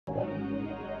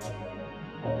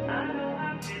Hey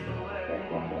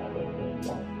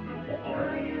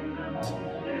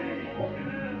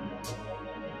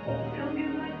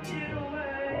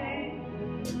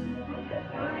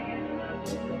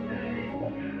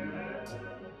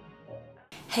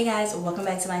guys, welcome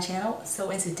back to my channel. So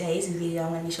in today's video, I'm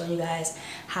going to be showing you guys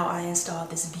how I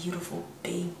installed this beautiful,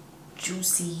 big,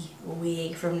 juicy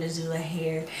wig from Nadula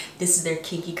hair. This is their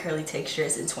kinky curly texture.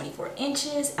 It's in 24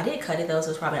 inches. I did cut it though,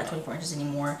 so it's probably not 24 inches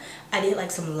anymore. I did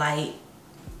like some light,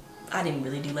 I didn't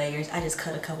really do layers. I just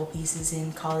cut a couple pieces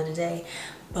and call it a day.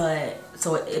 But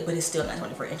it's still not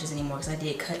 24 inches anymore because I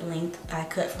did cut length. I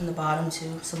cut from the bottom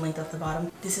to some length off the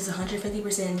bottom. This is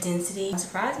 150% density. I'm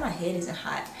surprised my head isn't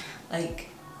hot. Like,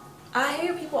 I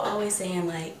hear people always saying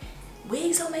like,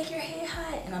 wigs don't make your head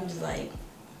hot, and I'm just like,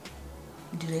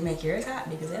 do they make yours hot?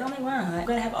 Because they don't make mine hot. I'm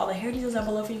gonna have all the hair details down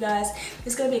below for you guys.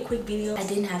 It's gonna be a quick video. I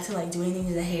didn't have to like do anything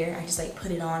to the hair. I just like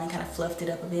put it on and kind of fluffed it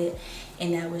up a bit,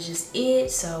 and that was just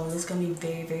it. So it's gonna be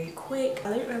very, very quick. I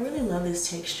really love this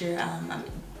texture.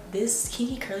 This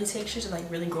kinky curly textures are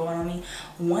like really growing on me.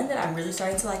 One that I'm really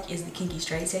starting to like is the kinky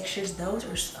straight textures. Those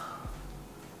are so,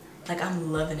 like,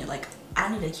 I'm loving it. Like, I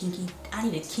need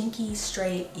a kinky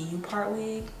straight U-part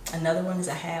wig. Another one, because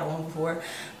I had one before,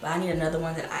 but I need another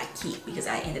one that I keep because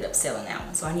I ended up selling that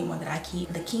one. So I need one that I keep.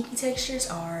 The kinky textures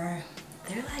are,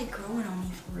 they're like growing on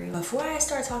me for real. Before I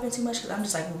start talking too much, because I'm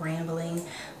just like rambling,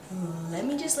 let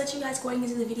me just let you guys go ahead and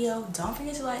get into the video. Don't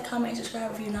forget to like, comment, and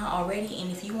subscribe if you're not already.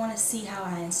 And if you want to see how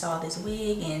I install this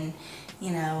wig and,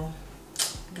 you know,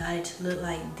 got it to look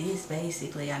like this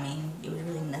basically. I mean, it was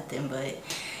really nothing, but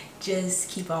just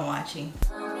keep on watching.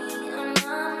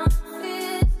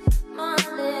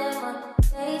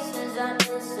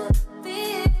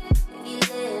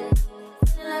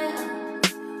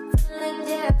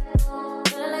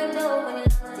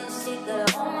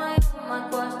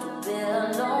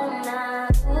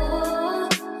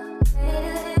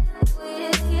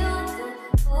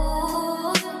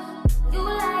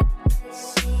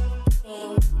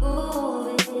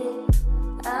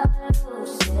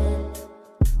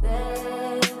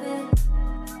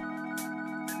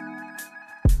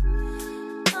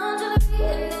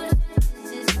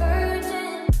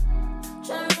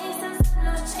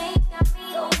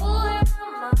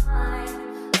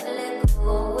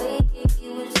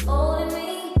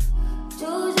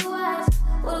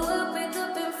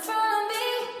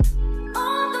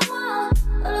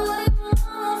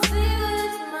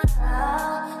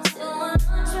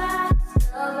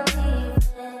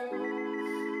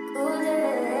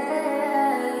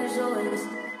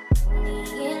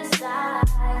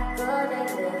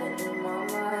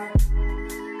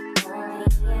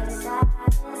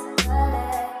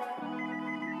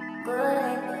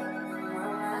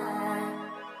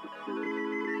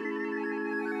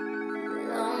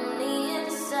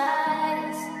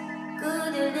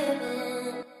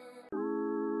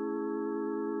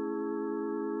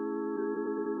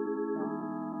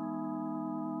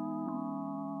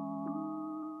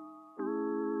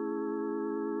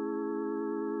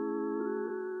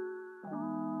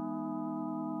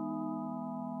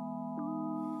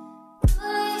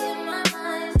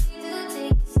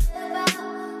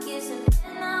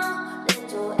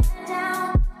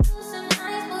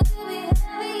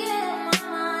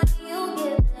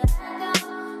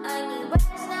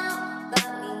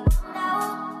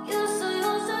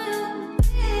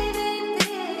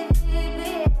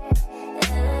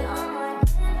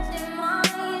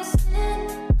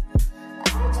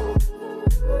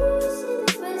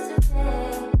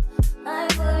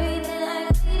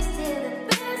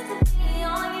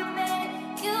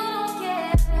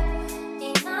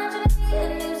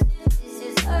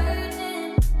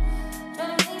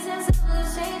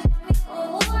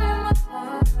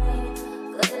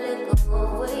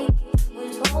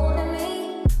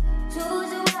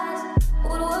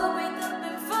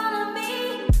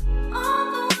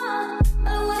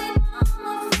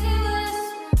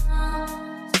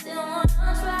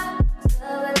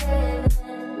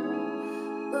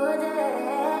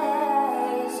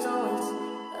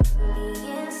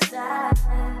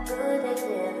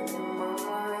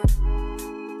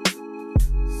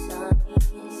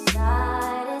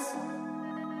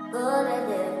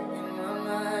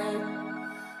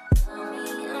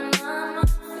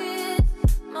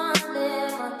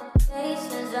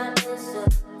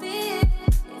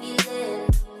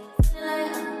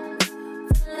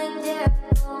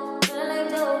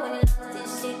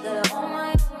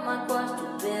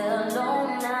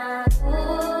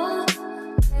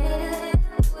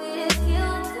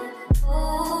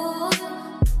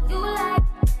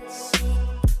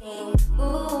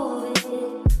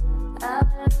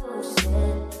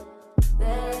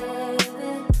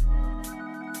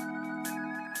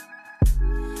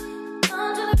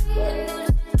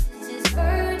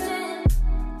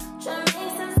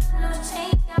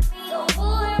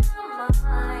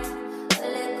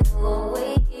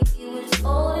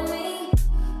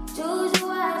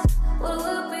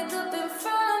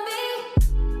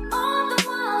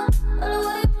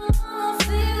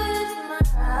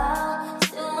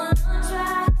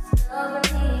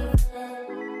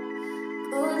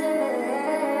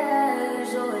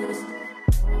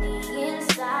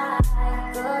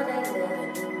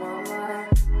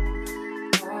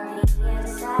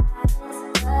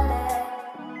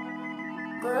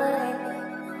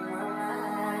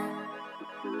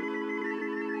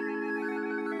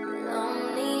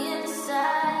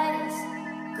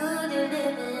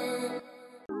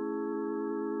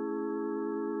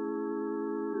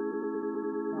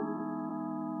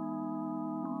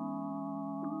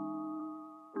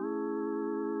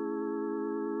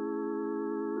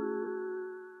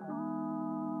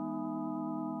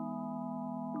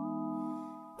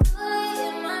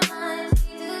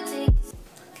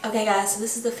 Okay guys, so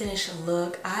this is the finished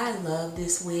look. I love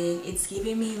this wig. It's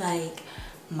giving me like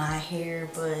my hair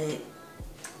but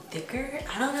thicker.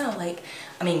 I don't know, like,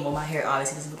 I mean, well, my hair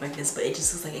obviously doesn't look like this, but it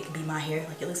just looks like it could be my hair.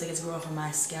 Like, it looks like it's growing from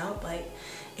my scalp. Like,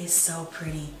 it's so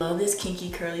pretty. Love this kinky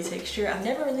curly texture. I've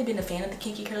never really been a fan of the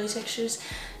kinky curly textures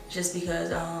just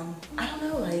because I don't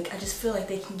know, like, I just feel like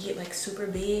they can get like super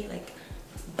big, like,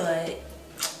 but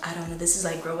I don't know, this is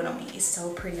like growing on me. It's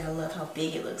so pretty. I love how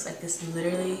big it looks. Like, this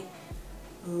literally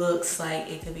looks like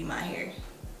it could be my hair.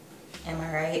 Am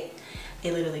I right?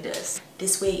 It literally does.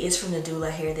 This wig is from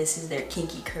Nadula hair. This is their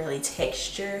kinky curly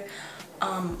texture.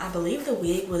 I believe the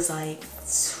wig was like,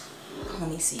 let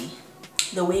me see.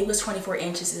 The wig was 24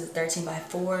 inches, it's 13 by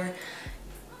 4.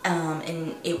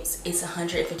 And it's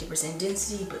 150%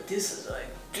 density, but this is like,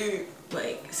 dude,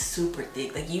 like super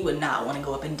thick. Like, you would not want to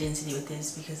go up in density with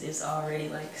this because it's already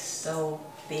like so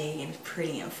big and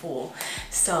pretty and full.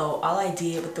 So all I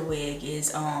did with the wig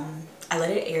is I let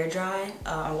it air dry.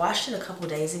 I washed it a couple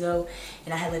days ago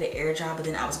and I had let it air dry, but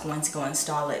then I was going to go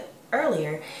install it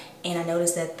earlier and I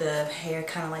noticed that the hair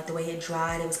kind of like the way it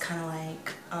dried, it was kind of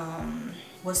like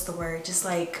what's the word, just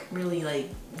like really like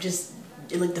just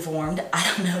it looked deformed.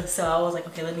 I don't know. So I was like,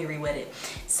 okay, let me re-wet it.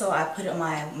 So I put it on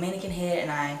my mannequin head and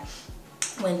I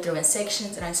went through in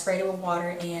sections and I sprayed it with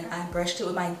water and I brushed it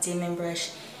with my Denman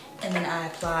brush. And then I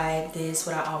applied this,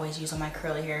 what I always use on my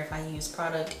curly hair if I use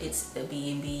product. It's the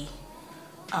B&B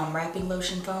wrapping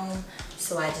lotion foam.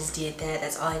 So I just did that.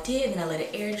 That's all I did. And then I let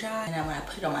it air dry. And then when I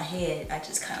put it on my head, I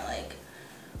just kind of like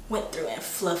went through and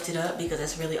fluffed it up because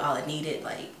that's really all it needed.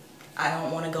 Like, I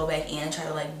don't want to go back in and try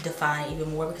to like define it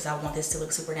even more because I want this to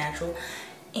look super natural.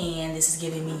 And this is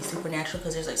giving me supernatural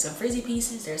because there's like some frizzy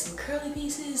pieces, there's some curly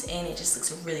pieces, and it just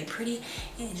looks really pretty.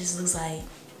 And it just looks like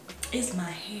it's my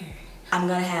hair. I'm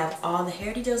gonna have all the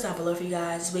hair details down below for you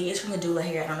guys. This wig is from Nadula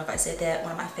hair. I don't know if I said that.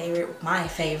 One of my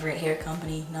favorite hair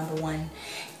company, #1,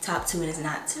 top 2, and it's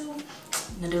not 2.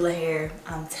 Nadula hair.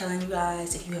 I'm telling you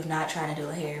guys, if you have not tried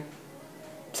Nadula hair,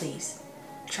 please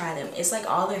try them. It's like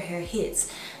all their hair hits.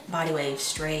 Body wave,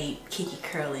 straight, kinky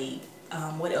curly.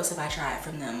 What else have I tried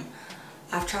from them?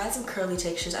 I've tried some curly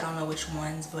textures. I don't know which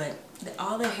ones, but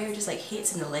all their hair just like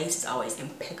hits, and the lace is always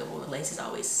impeccable. The lace is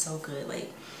always so good. Like,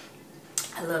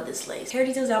 I love this lace. Hair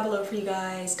details down below for you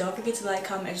guys. Don't forget to like,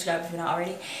 comment, and subscribe if you're not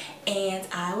already. And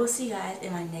I will see you guys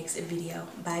in my next video.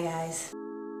 Bye guys.